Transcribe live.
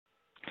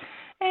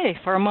Okay,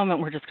 for a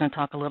moment we're just going to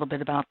talk a little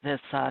bit about this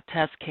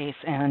test case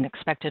and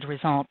expected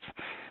results.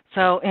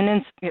 So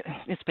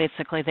it's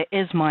basically the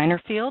IsMinor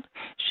field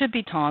should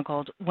be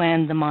toggled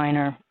when the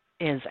minor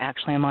is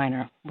actually a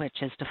minor, which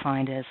is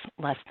defined as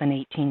less than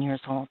 18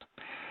 years old.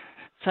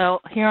 So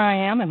here I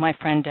am and my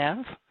friend Dev.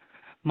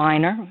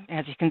 Minor,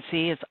 as you can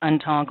see, is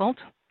untoggled.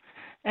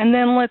 And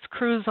then let's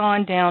cruise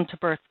on down to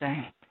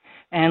birthday.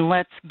 And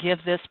let's give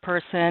this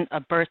person a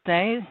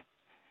birthday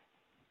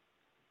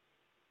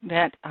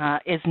that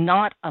is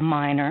not a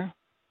minor.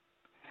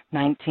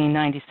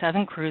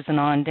 1997, cruising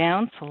on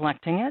down,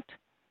 selecting it.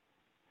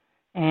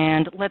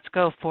 And let's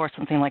go for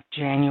something like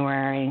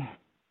January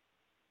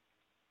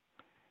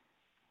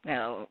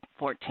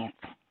 14th.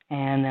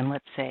 And then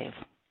let's save.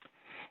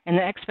 And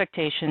the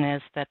expectation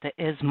is that the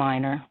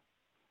IsMinor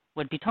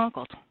would be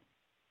toggled.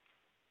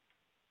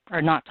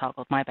 Or not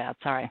toggled, my bad,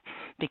 sorry,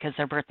 because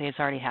their birthday has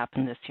already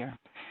happened this year.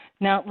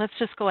 Now, let's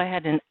just go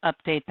ahead and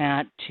update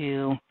that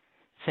to,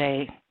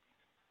 say,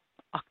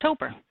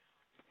 October.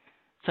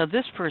 So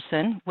this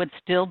person would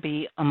still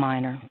be a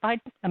minor by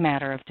a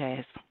matter of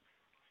days.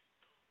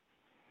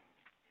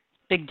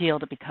 Big deal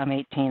to become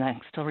 18. I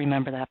still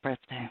remember that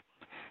birthday.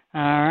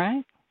 All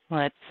right,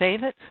 let's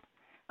save it.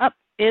 Up,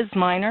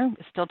 IsMinor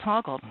is still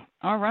toggled.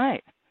 All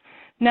right.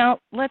 Now,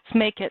 let's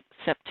make it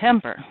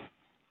September.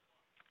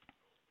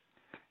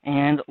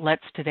 And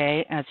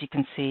today, as you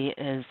can see,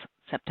 is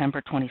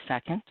September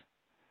 22nd.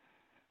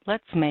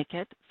 Let's make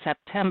it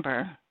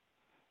September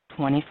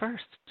 21st.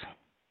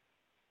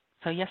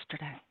 So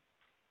yesterday.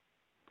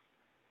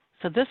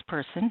 So this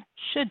person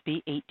should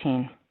be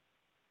 18.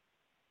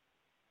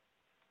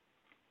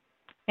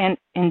 And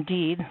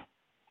indeed,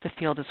 the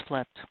field is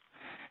flipped.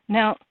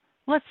 Now,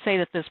 let's say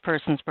that this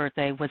person's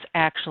birthday was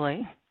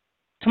actually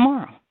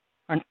tomorrow,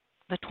 or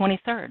the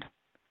 23rd.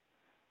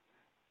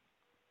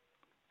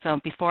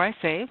 So before I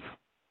save,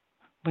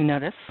 we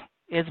notice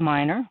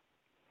IsMinor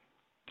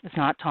is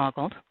not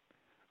toggled,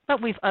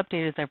 but we've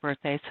updated their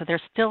birthday, so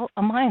they're still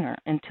a minor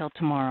until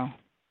tomorrow.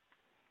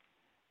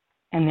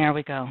 And there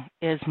we go,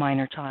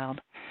 IsMinor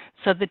child.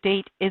 So the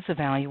date is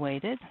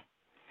evaluated.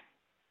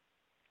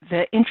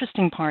 The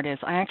interesting part is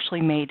I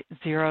actually made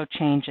 0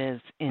 changes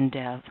in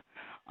Dev.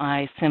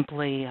 I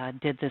simply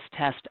did this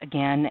test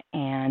again,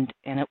 and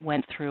it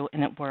went through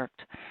and it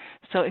worked.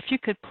 So if you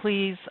could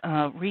please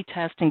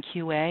retest in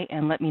QA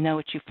and let me know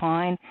what you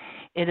find.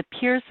 It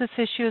appears this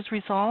issue is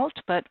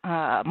resolved, but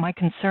my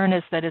concern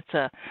is that it's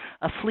a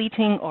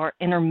fleeting or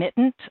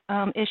intermittent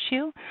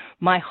issue.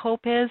 My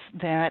hope is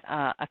that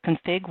a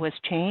config was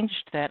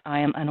changed that I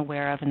am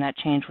unaware of, and that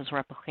change was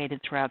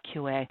replicated throughout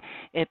QA.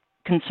 It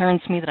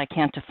concerns me that I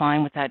can't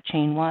define what that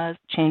change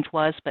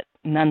was, but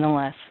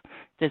nonetheless,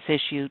 this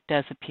issue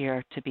does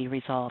appear to be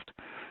resolved.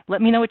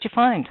 Let me know what you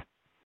find.